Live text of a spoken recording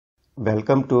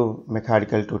Welcome to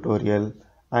mechanical tutorial.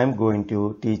 I am going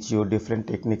to teach you different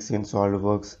techniques in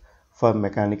SolidWorks for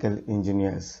mechanical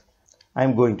engineers. I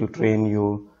am going to train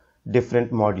you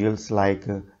different modules like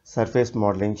surface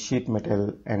modeling, sheet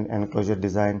metal and enclosure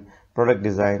design, product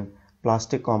design,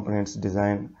 plastic components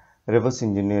design, reverse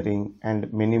engineering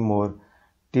and many more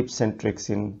tips and tricks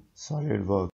in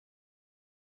SolidWorks.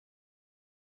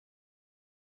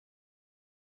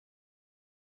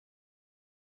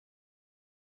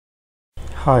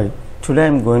 Hi, today I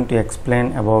am going to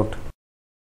explain about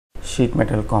sheet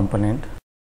metal component.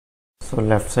 So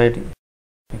left side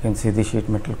you can see the sheet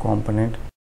metal component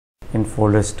in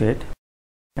folder state,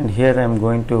 and here I am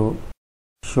going to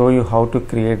show you how to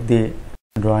create the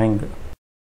drawing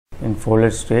in folder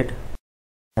state,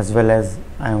 as well as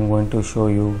I am going to show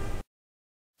you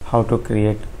how to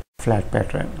create flat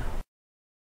pattern.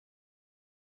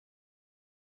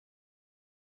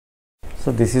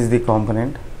 So this is the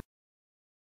component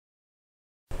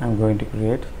I am going to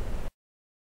create.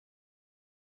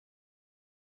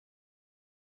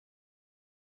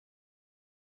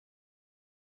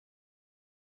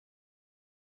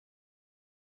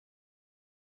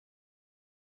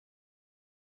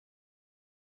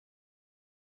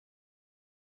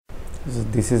 So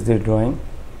this is the drawing.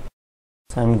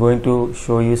 So I am going to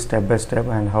show you step by step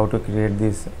and how to create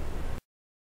this,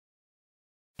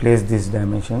 place these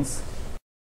dimensions,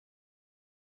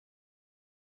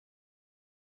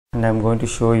 and I am going to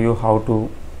show you how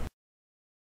to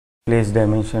place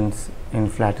dimensions in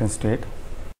flattened state.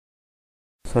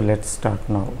 So let's start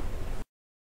now.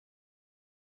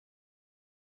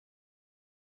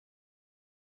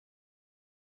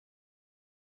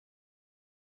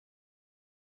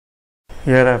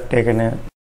 Here I have taken a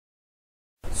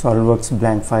SolidWorks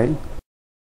blank file.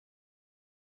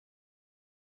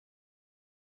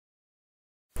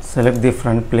 Select the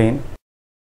front plane,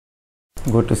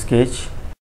 go to sketch,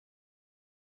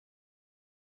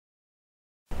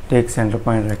 take center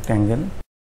point rectangle,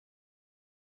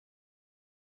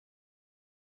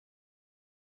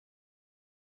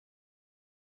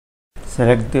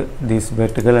 select this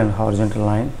vertical and horizontal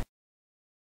line,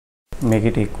 make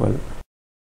it equal.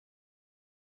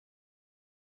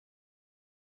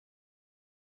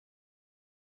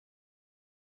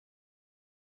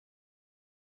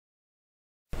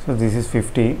 So this is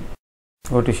 50.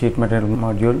 Go to sheet metal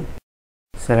module,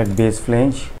 select base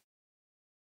flange,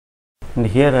 and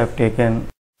here I have taken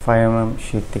 5 mm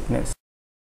sheet thickness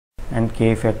and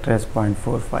K factor as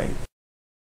 0.45.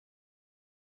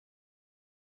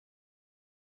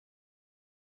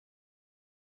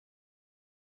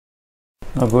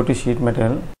 Now go to sheet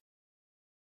metal,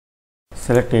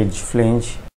 select edge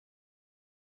flange,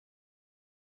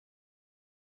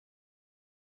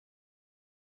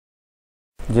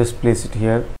 just place it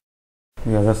here,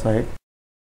 the other side,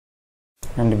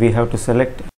 and we have to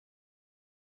select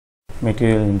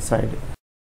material inside.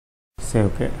 Say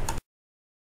OK.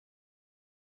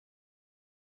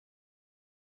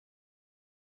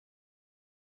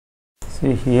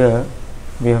 See, here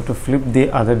we have to flip the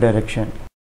other direction.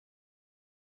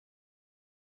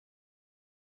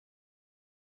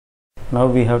 Now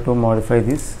we have to modify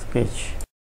this sketch.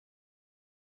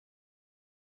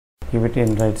 Give it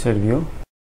in right side view.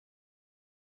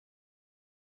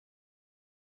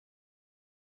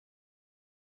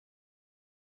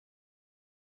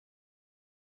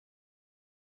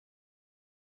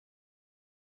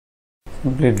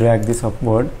 Simply drag this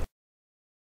upward.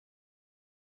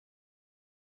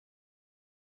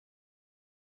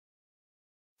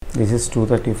 This is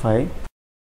 235.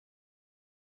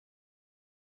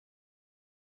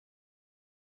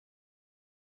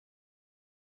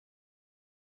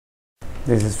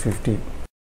 This is 50.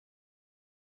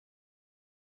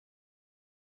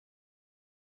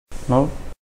 Now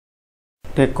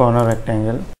take corner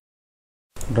rectangle,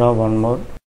 draw one more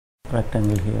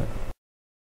rectangle here.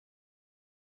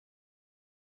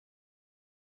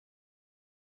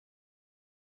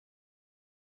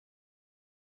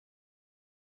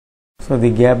 So the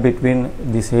gap between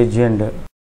this edge and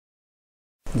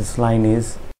this line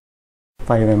is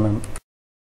 5 mm.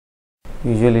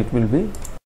 Usually it will be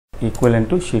equivalent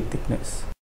to sheet thickness.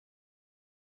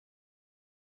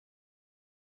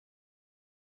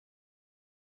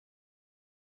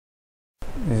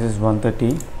 This is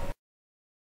 130.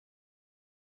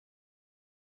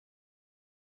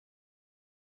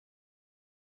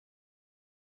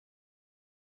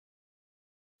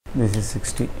 This is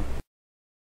 60.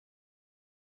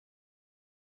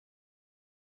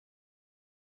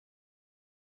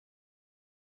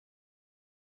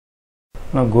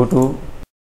 Now go to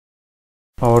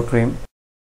power trim,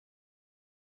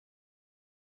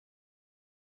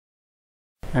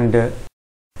 and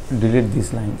delete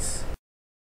these lines.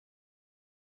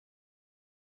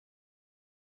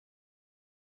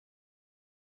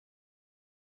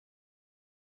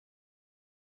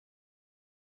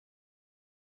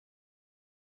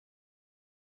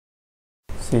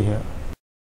 See here.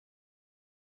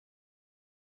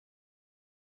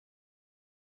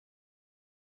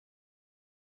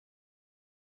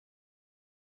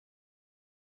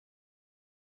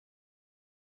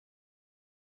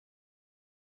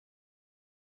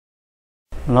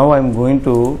 Now I am going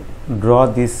to draw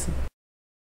this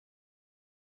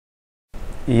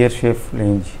ear shape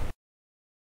flange.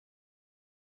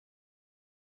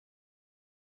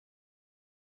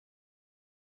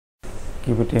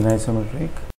 Keep it in isometric.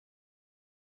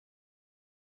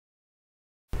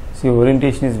 See,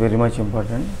 orientation is very much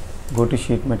important. Go to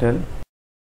sheet metal,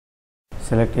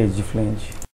 select edge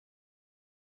flange.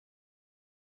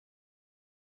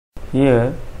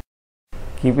 Here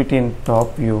keep it in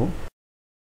top view.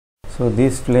 So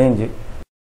this flange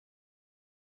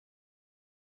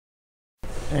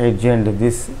edge and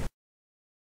this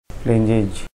flange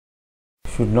edge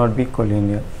should not be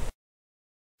collinear.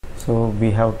 So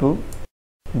we have to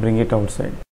bring it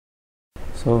outside.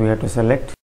 So we have to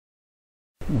select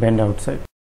bend outside.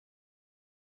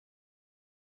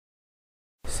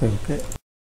 So okay.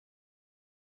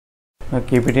 Now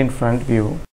keep it in front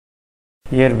view.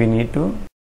 Here we need to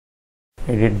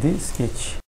edit the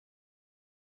sketch.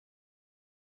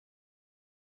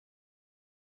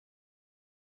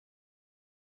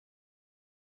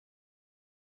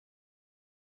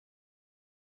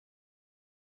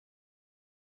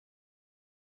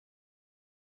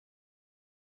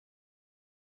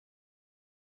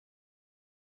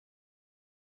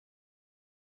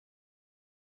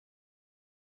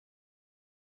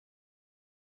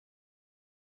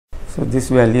 So this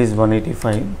value is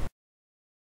 185.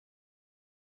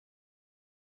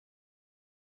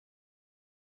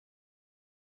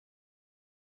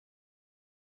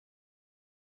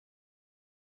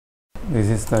 This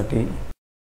is 30.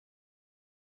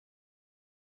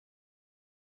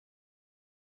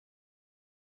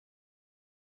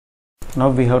 Now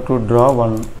we have to draw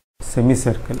one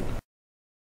semicircle.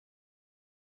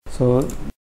 So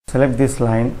select this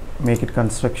line, make it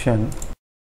construction.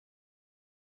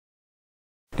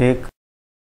 Take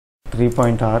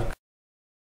 3-point arc,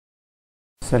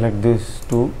 select these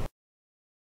two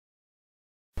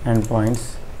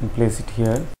endpoints and place it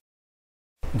here.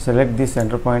 And select this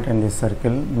center point and this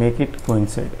circle, make it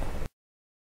coincide.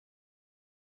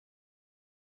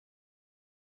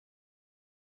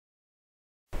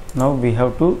 Now we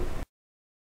have to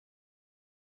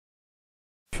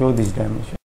show this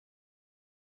dimension.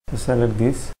 So select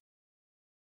this.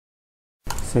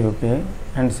 Say OK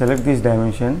and select this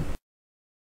dimension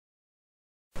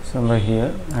somewhere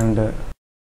here and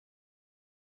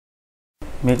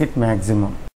make it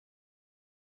maximum.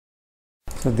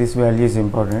 So this value is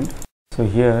important. So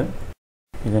here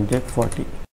you can take 40.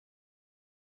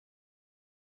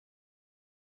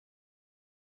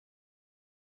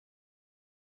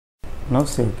 Now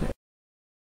say OK.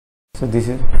 So this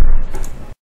is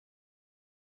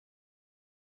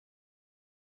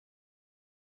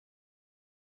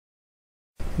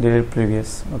delete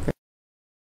previous. Okay.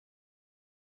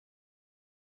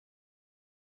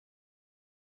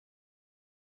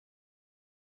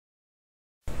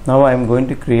 Now I am going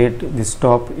to create this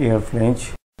top ear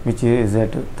flange which is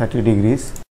at 30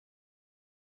 degrees.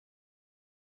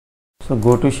 So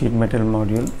go to sheet metal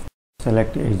module,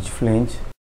 select edge flange,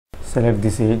 select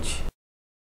this edge,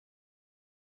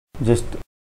 just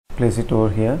place it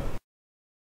over here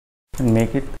and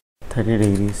make it 30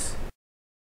 degrees.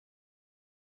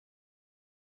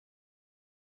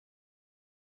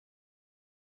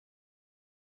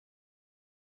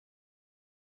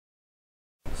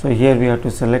 So here we have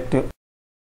to select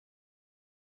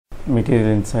material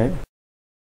inside.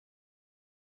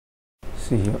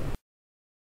 See here.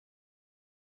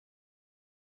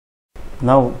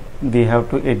 Now we have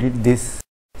to edit this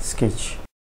sketch.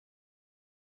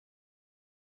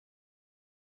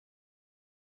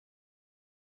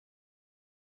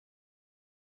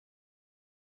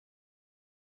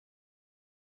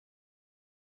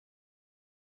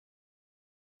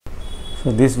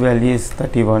 So this value is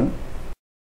 31.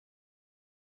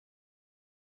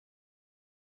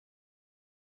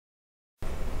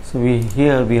 So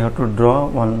here we have to draw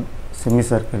one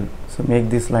semicircle. So make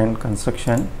this line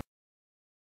construction.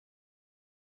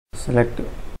 Select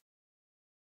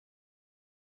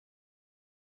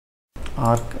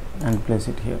arc and place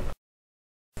it here,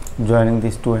 joining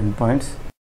these two endpoints.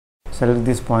 Select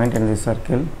this point and this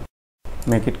circle,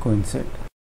 make it coincide.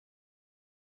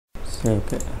 say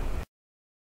OK.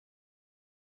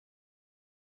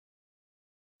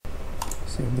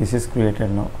 See, this is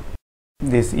created now.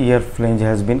 This ear flange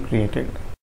has been created.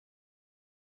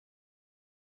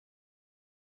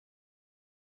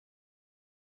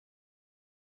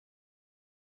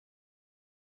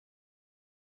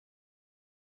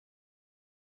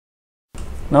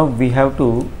 Now we have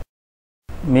to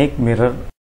make mirror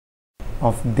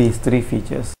of these three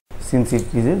features since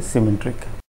it is a symmetric.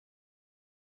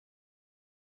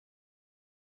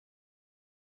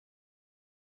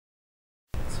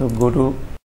 So go to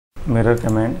mirror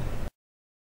command.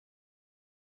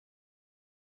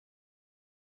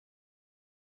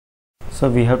 So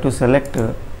we have to select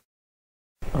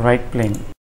right plane.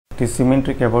 It is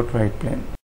symmetric about right plane.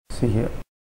 See here.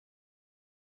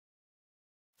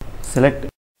 Select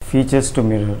features to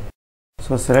mirror.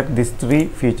 So select these three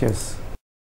features.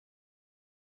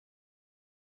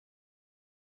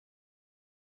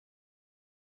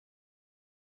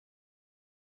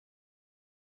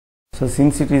 So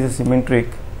since it is a symmetric,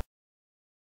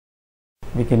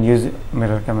 we can use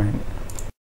mirror command.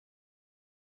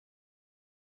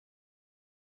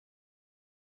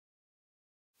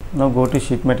 Now go to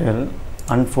sheet metal,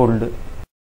 unfold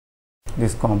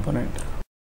this component.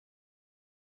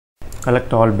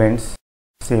 Collect all bends,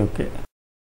 say OK.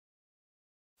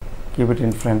 Keep it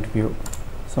in front view.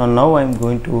 So now I am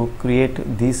going to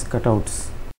create these cutouts.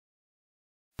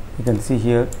 You can see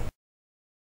here.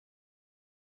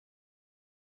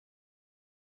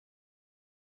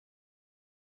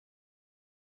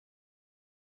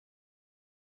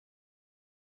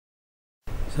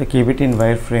 So keep it in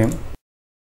wireframe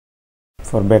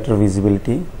for better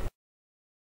visibility.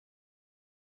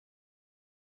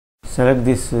 Select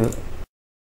this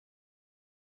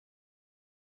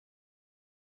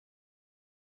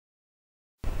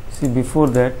see, before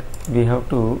that we have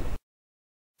to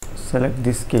select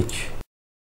this sketch.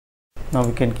 Now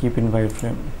we can keep in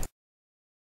wireframe.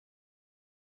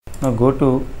 Now go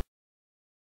to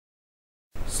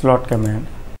slot command.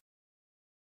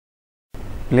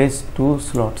 Place two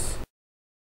slots.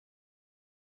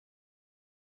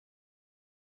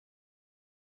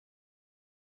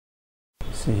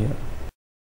 See here.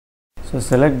 So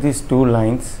select these two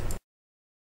lines,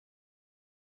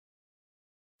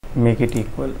 make it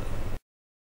equal.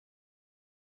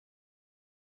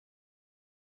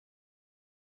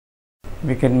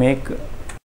 We can make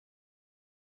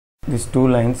these two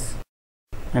lines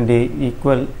and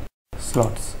equal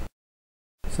slots.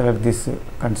 Select this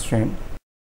constraint.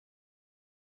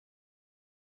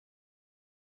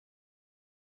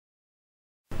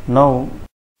 Now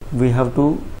we have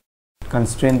to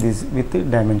constrain this with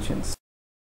dimensions.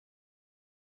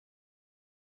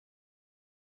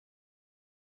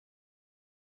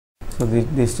 So the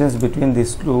distance between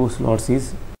these two slots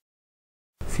is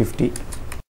 50.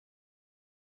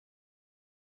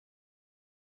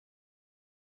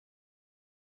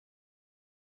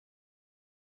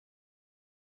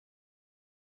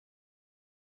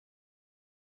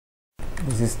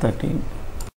 This is 13.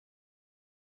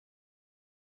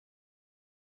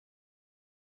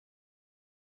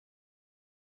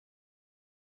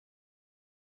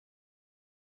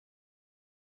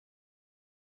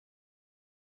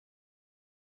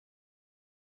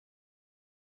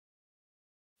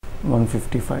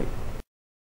 $155.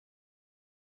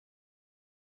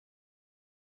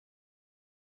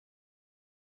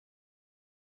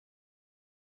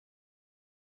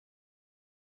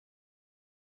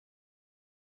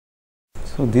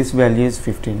 So this value is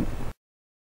 15.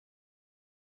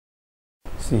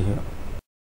 See here.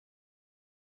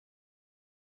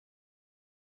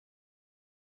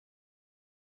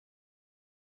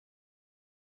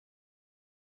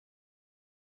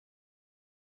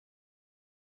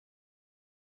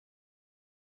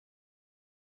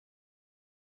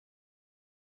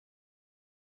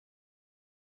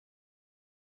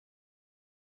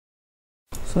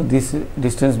 So this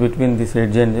distance between this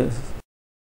edge and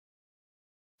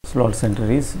slot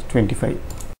center is 25.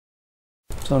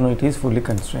 So now it is fully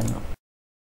constrained now.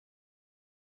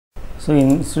 So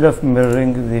instead of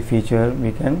mirroring the feature,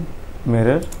 we can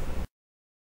mirror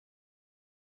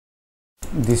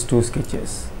these two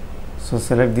sketches. So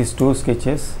select these two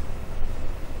sketches.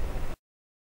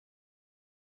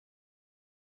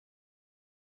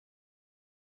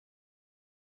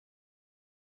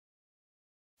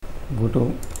 Go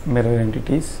to mirror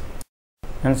entities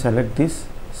and select this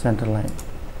center line.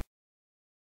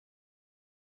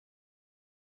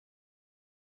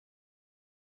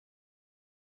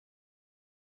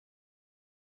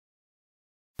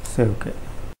 Say OK.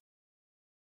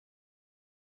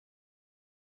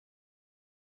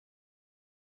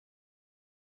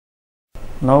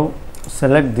 Now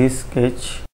select this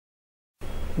sketch,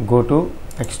 go to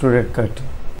extruded cut.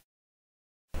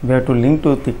 We have to link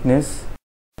to thickness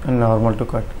and normal to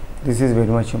cut. This is very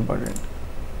much important.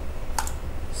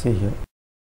 See here.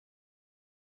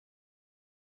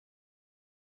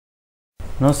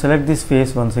 Now select this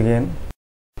face once again,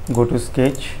 go to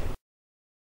sketch,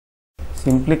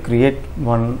 simply create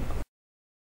one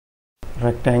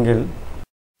rectangle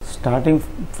starting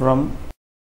from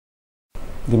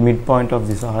the midpoint of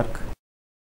this arc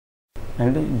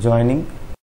and joining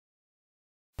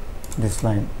this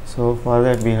line. So for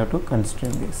that we have to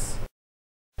constrain this,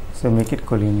 so make it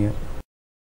collinear.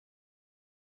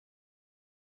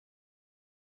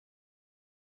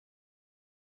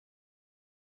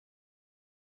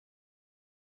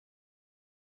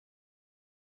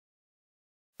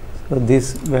 So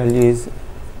this value is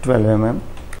 12 mm.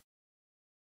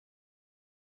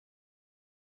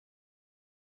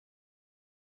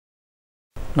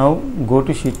 Now go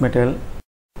to sheet metal,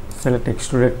 select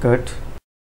extruded cut,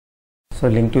 so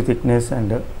link to thickness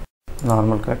and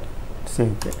normal cut,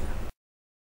 save it.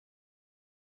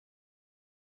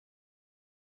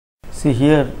 See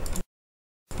here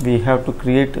we have to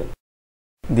create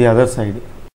the other side,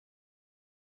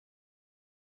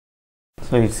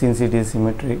 so since it is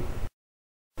symmetry,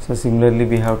 so similarly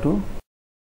we have to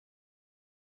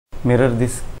mirror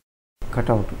this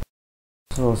cutout.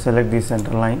 So select the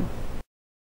center line,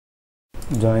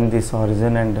 join this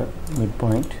origin and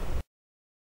midpoint,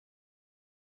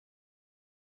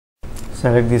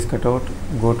 select this cutout,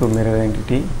 go to mirror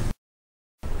entity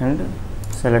and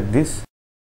select this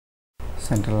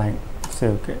center line, say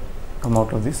OK, come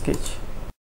out of this sketch.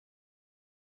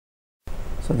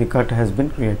 So the cut has been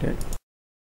created.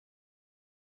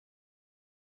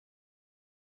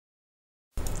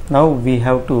 Now we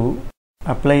have to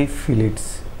apply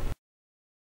fillets.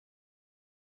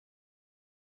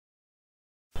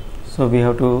 So we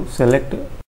have to select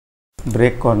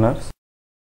break corners.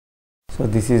 So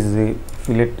this is the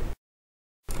fillet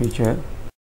feature.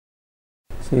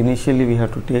 So initially we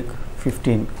have to take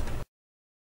 15.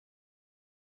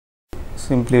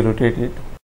 Simply rotate it,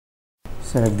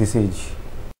 select this edge.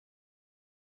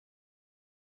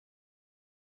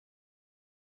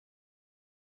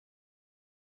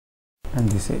 And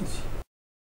this edge.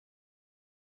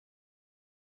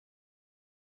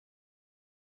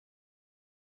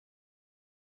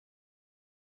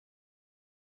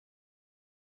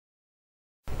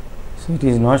 So it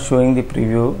is not showing the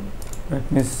preview, that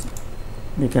means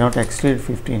we cannot exceed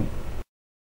 15.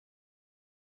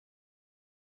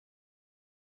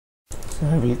 So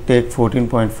I will take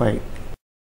 14.5.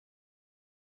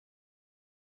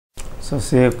 So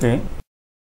say OK.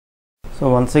 So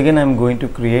once again I am going to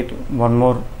create one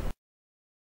more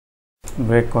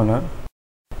break corner.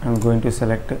 I am going to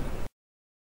select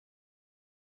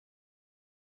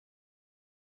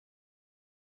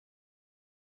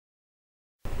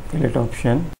fillet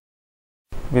option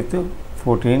with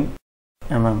 14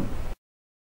 mm.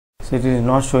 So it is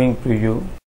not showing preview,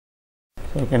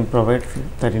 so I can provide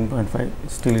 13.5,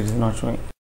 still it is not showing.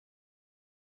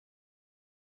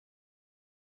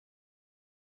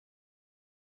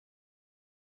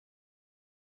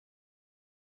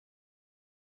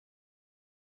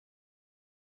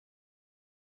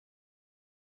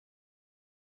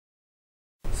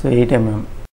 So 8 mm.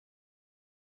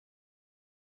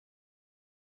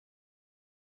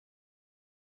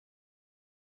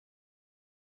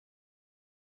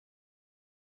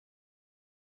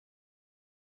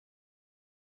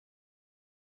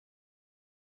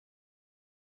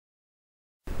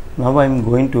 Now I am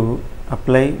going to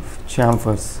apply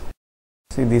chamfers.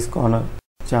 See this corner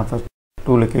chamfer,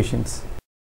 2 locations.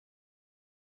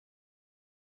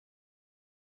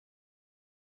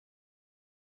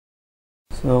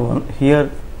 So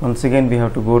here once again we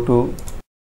have to go to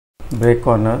break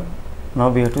corner. Now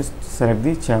we have to select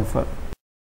the chamfer.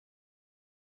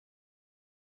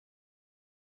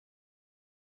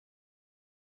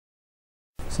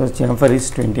 So chamfer is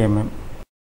 20 mm.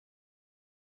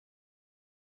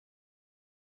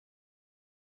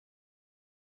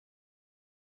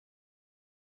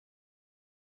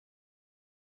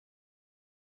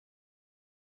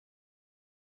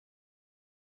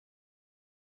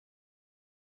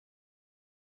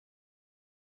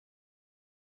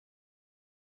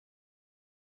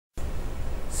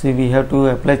 See, we have to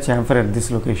apply chamfer at this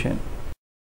location.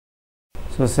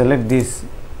 So select this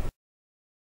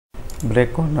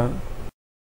break corner.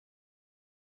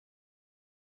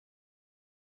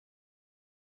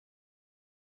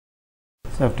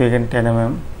 So I have taken 10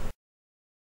 mm.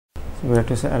 So we have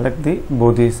to select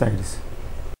both these sides.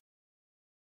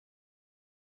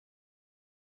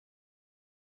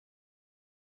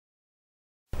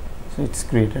 So it's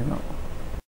created now.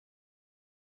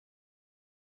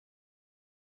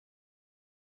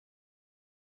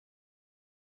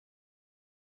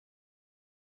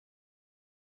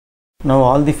 Now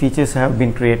all the features have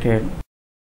been created.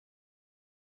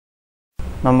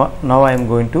 Now I am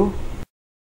going to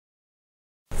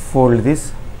fold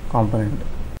this component.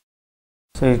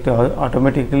 So it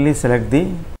automatically select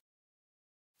the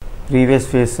previous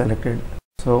face selected.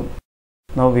 So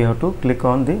now we have to click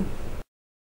on the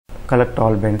collect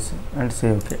all bends and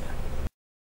say OK.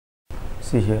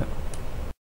 See here.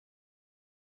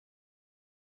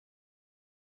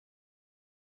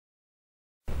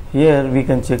 Here we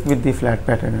can check with the flat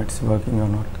pattern it's working or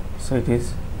not. So it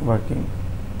is working.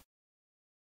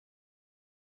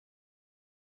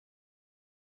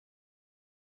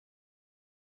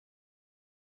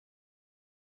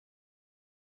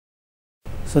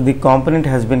 So the component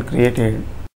has been created.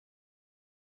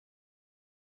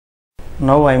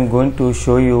 Now I am going to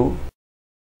show you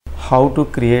how to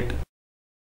create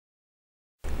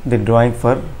the drawing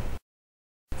for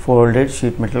folded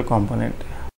sheet metal component.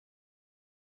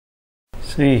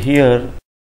 See here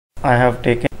I have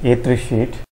taken A3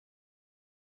 sheet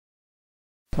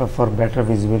for better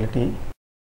visibility.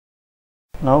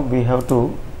 Now we have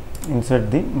to insert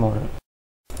the model.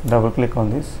 Double click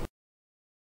on this.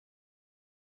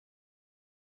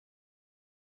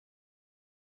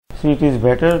 So it is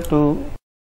better to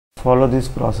follow this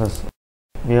process.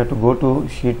 We have to go to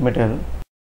sheet metal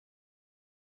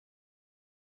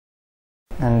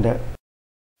and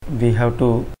we have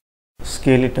to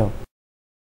scale it up.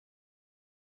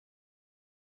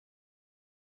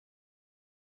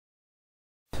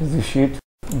 So the sheet,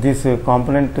 this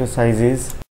component size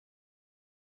is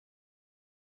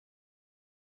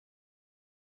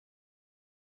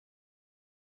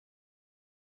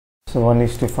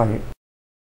 1:5.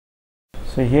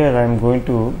 So here I am going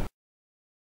to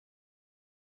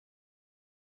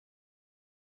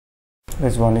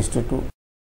press 1:2.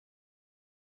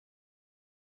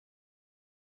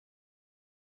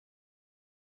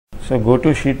 So go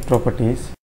to sheet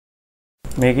properties,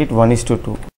 make it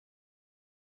 1:2.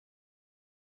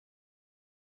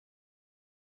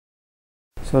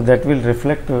 So that will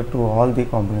reflect to all the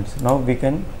components. Now we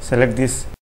can select this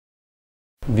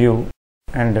view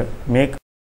and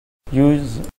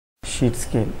use sheet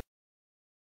scale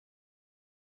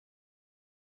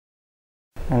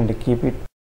and keep it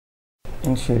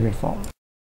in shaded form.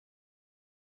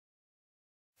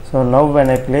 So now when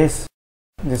I place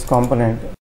this component,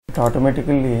 it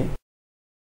automatically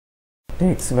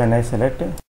takes when I select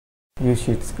use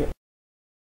sheet scale.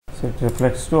 So it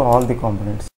reflects to all the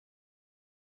components.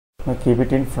 Now keep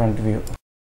it in front view.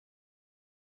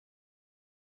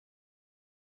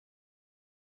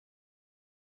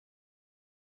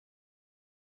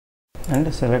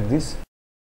 And select this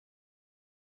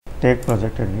take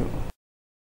projected view.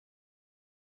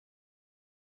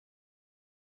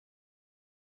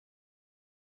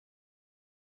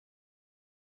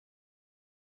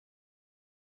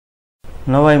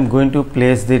 Now I am going to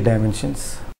place the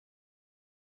dimensions.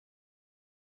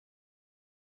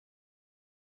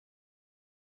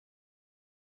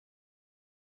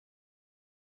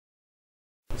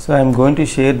 So I am going to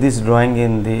share this drawing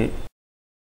in the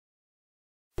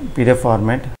PDF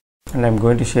format and I am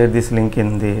going to share this link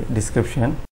in the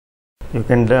description. You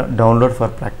can download for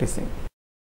practicing.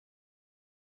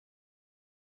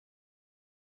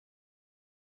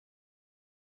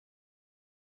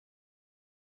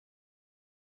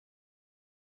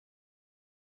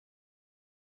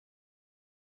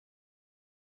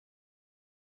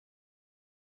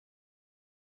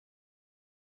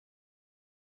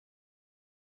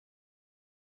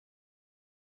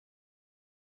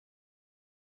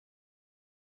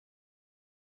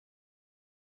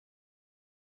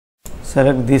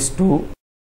 Select these two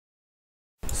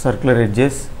circular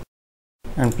edges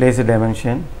and place a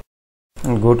dimension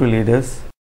and go to leaders.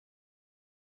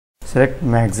 Select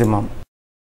maximum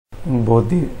in both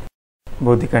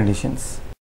the conditions.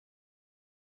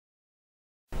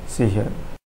 See here.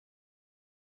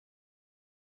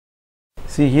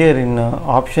 See here in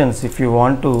options, if you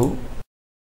want to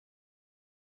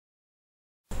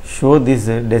show this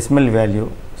decimal value,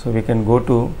 so we can go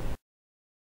to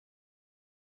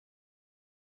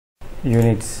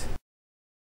units,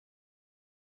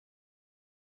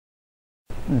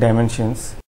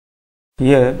 dimensions.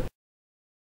 Here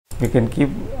we can keep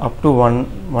up to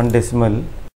one decimal,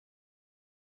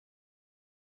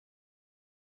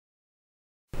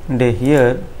 and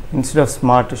here instead of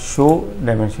smart, show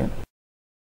dimension.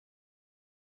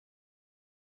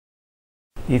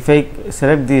 If I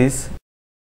select this,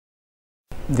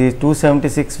 the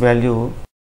 276 value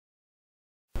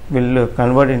will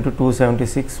convert into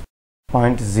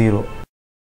 276.0.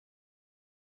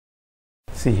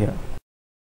 See here.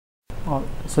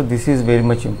 So this is very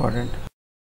much important.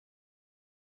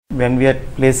 When we are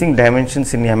placing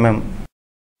dimensions in mm,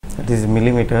 that is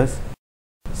millimeters,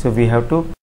 so we have to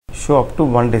show up to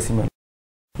 1 decimal.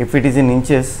 If it is in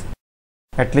inches,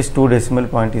 at least 2 decimal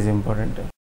point is important.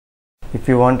 If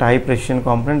you want high precision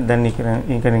component, then you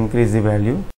can increase the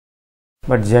value,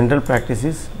 but general practice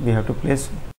is we have to place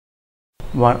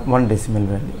 1 decimal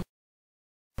value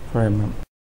for mm.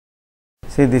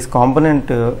 See this component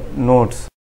nodes,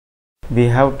 we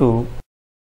have to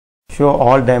show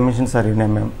all dimensions are in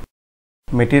mm.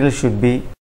 Material should be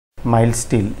mild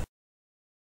steel.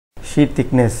 Sheet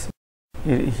thickness,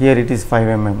 here it is 5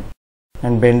 mm,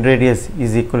 and bend radius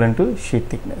is equivalent to sheet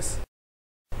thickness.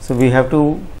 So we have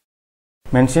to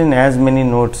mention as many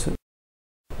nodes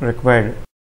required,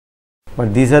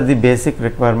 but these are the basic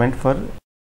requirement for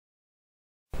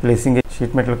placing a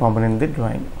sheet metal component in the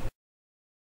drawing.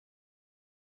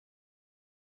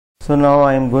 So now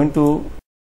I am going to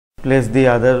place the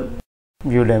other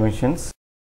view dimensions.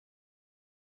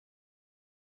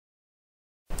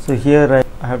 So here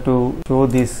I have to show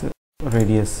this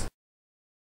radius.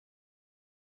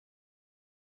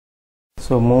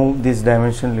 So move this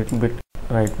dimension little bit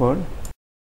rightward.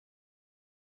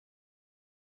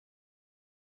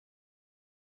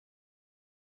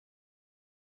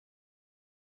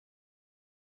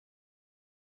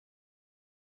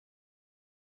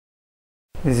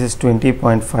 This is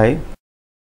 20.5,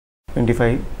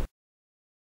 25.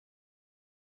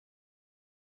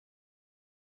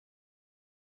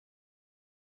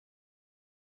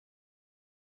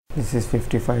 This is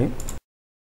 55.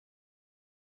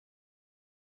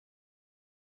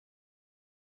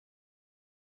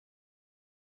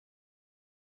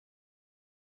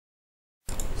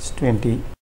 It's 20.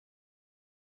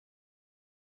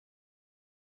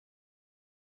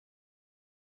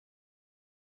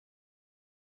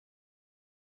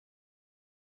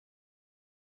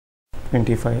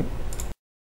 $25.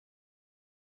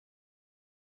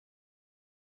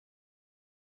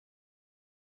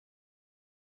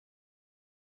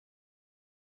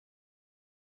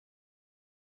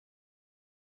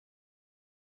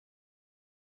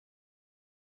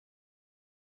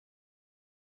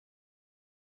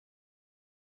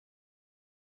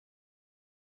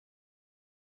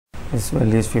 This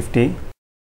value is 50.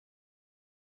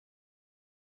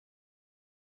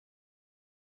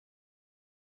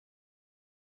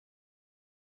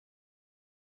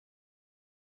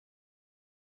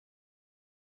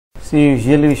 See,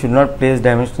 usually we should not place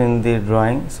dimension in the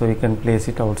drawing, so we can place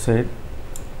it outside.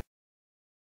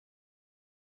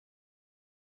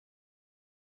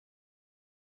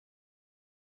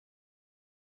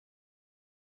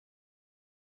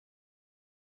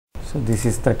 So this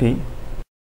is 30.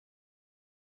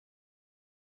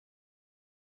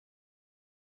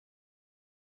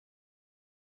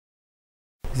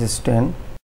 This is 10.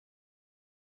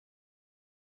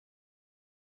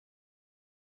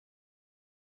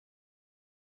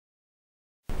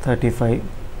 $35.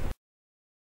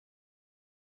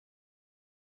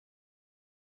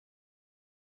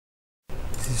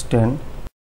 This is 10.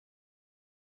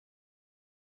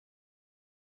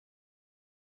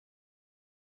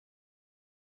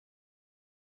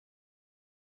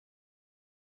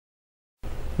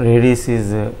 Radius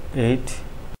is 8.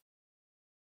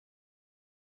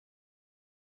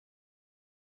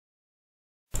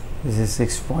 This is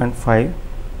 6.5.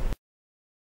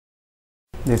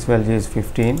 This value is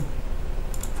 15,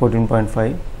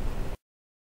 14.5.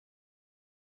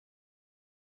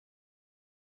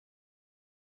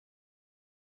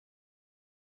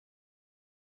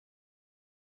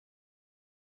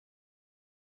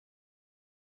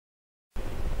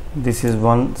 This is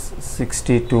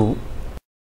 162.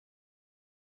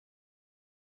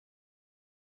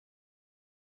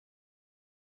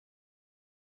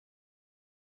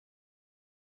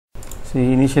 So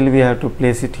initially we have to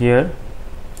place it here,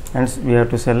 and we have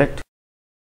to select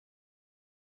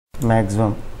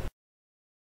maximum.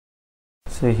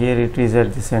 So here it is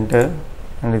at the center,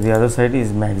 and the other side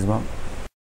is maximum.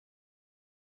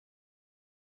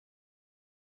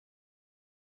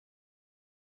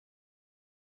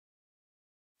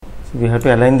 So we have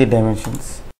to align the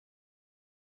dimensions.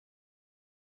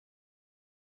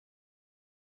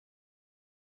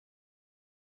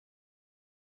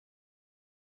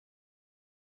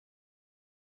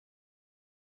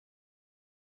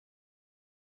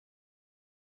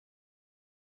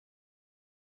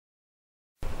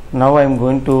 Now I am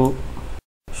going to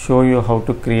show you how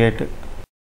to create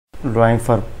drawing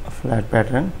for flat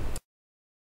pattern.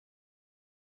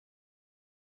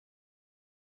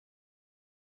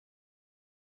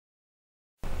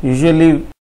 Usually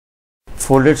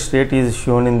folded state is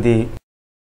shown in the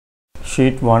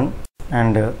sheet 1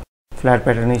 and flat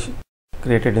pattern is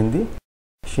created in the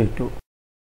sheet 2.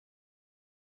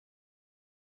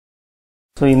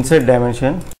 So insert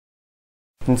dimension,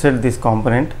 insert this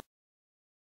component.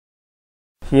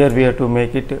 Here we have to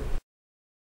make it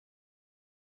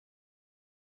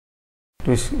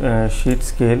to sheet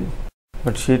scale,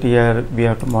 but sheet here we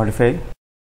have to modify.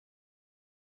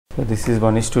 So this is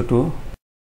 1:2.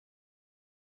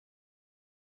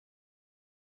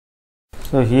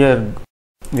 So here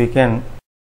we can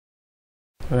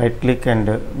right click and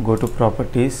go to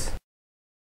properties.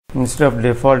 Instead of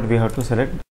default we have to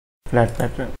select flat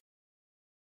pattern.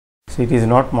 So it is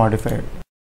not modified.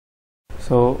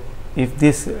 So if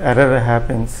this error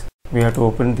happens, we have to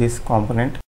open this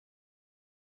component,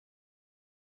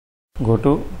 go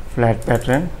to flat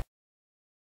pattern,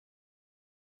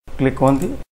 click on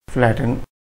the flatten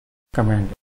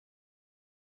command.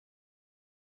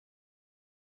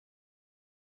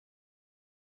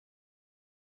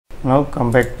 Now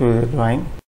come back to the drawing.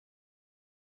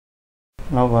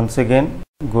 Now once again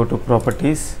go to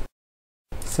properties,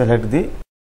 select the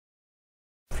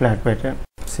flat pattern,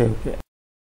 say OK.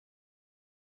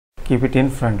 Keep it in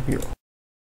front view.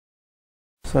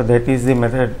 So that is the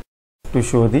method to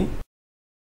show the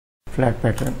flat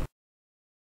pattern.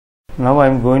 Now I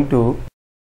am going to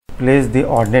place the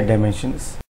ordinate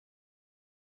dimensions.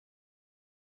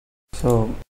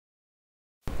 So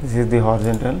this is the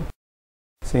horizontal.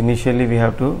 So initially we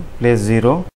have to place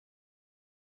 0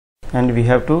 and we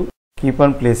have to keep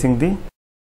on placing the,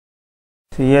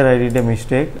 so here I did a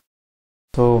mistake.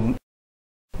 So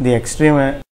the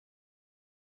extreme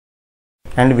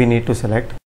and we need to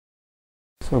select.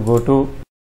 So go to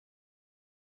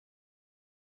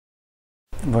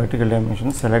vertical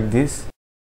dimension, select this.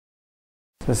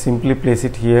 So simply place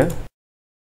it here.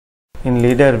 In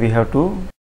leader we have to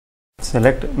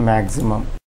select maximum.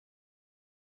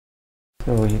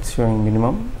 So it's showing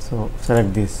minimum, so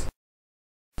select this.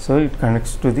 So it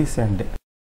connects to this end.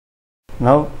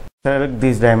 Now select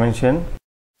this dimension,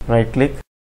 right click,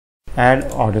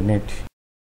 add ordinate.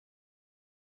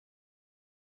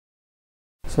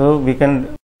 So we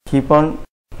can keep on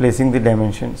placing the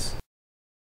dimensions.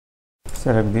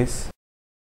 Select this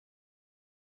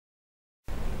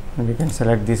and we can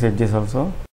select these edges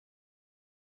also.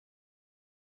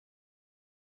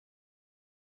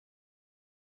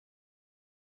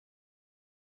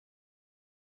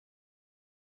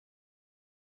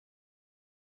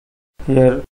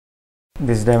 Here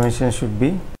this dimension should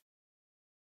be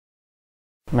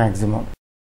maximum.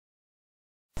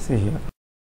 See here,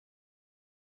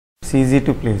 it's easy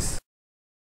to place.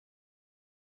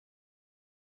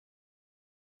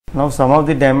 Now some of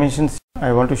the dimensions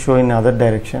I want to show in other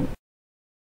direction.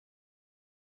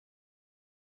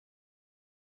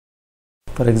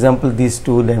 For example, these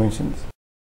two dimensions.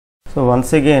 So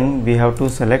once again we have to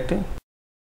select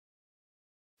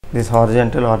this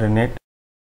horizontal ordinate,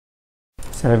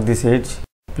 select this edge,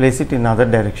 place it in other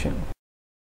direction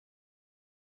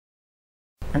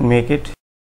and make it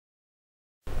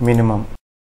minimum.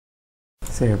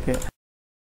 Say OK.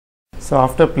 So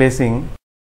after placing,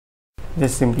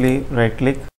 just simply right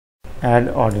click, add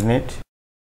ordinate,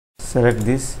 select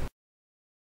this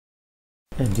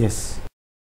edges.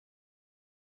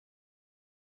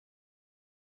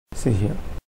 See here.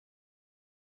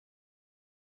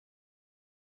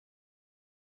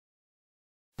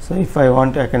 So if I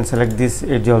want, I can select this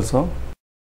edge also.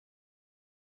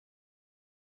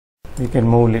 We can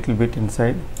move a little bit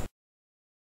inside.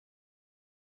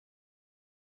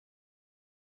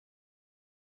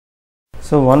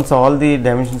 So once all the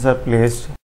dimensions are placed,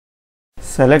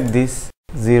 select this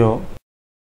 0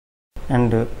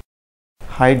 and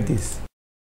hide this,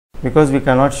 because we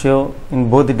cannot show in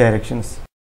both the directions.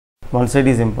 One side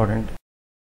is important.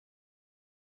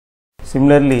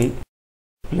 Similarly,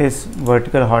 place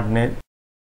vertical ordinate,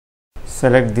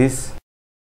 select this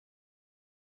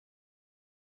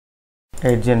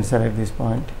edge and select this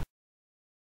point.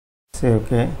 Say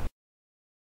OK.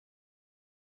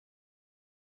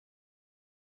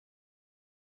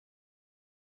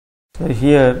 So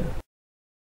here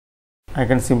I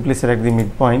can simply select the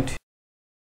midpoint,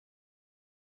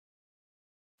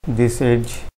 this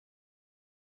edge,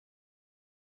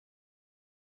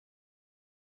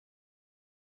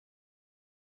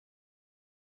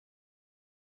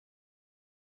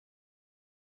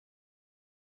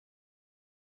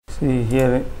 see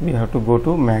here we have to go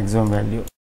to maximum value.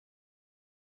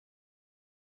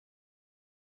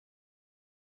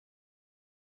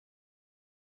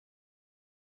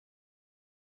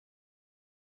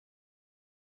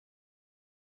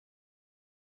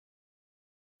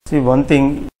 See, one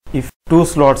thing, if two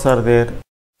slots are there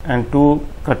and two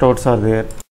cutouts are there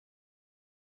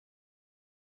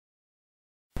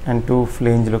and two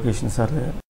flange locations are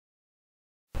there,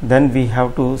 then we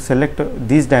have to select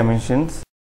these dimensions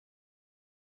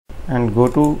and go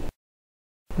to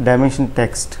dimension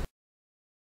text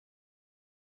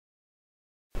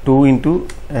 2 into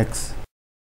x.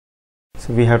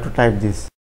 So we have to type this.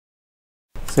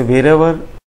 So wherever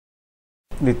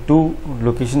the two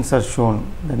locations are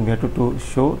shown, then we have to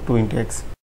show 2 into x.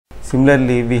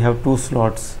 Similarly, we have two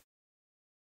slots.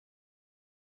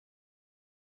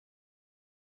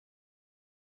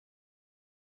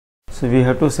 So we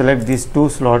have to select these two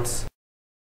slots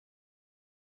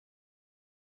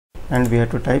and we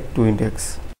have to type 2 into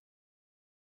x.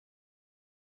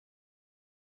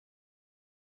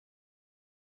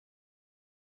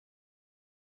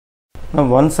 Now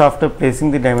once after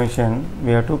placing the dimension,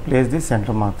 we have to place the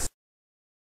center marks.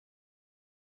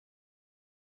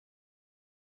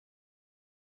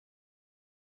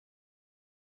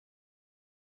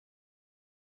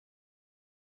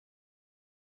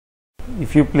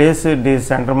 If you place the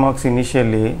center marks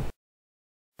initially,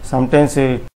 sometimes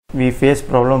we face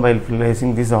problem while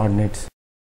placing these ordinates.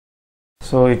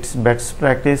 So its best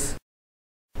practice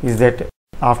is that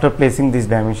after placing these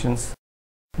dimensions,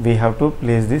 we have to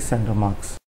place the center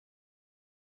marks.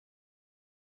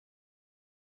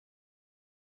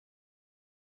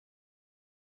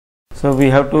 So we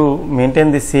have to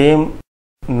maintain the same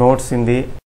notes in the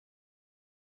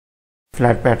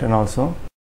flat pattern also.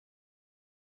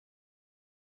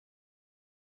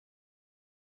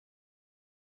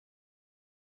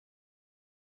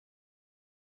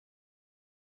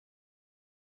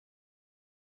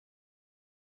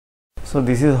 So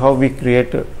this is how we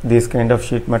create this kind of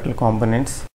sheet metal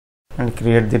components and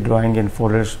create the drawing in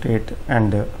folder state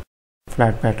and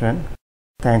flat pattern.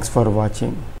 Thanks for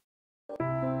watching.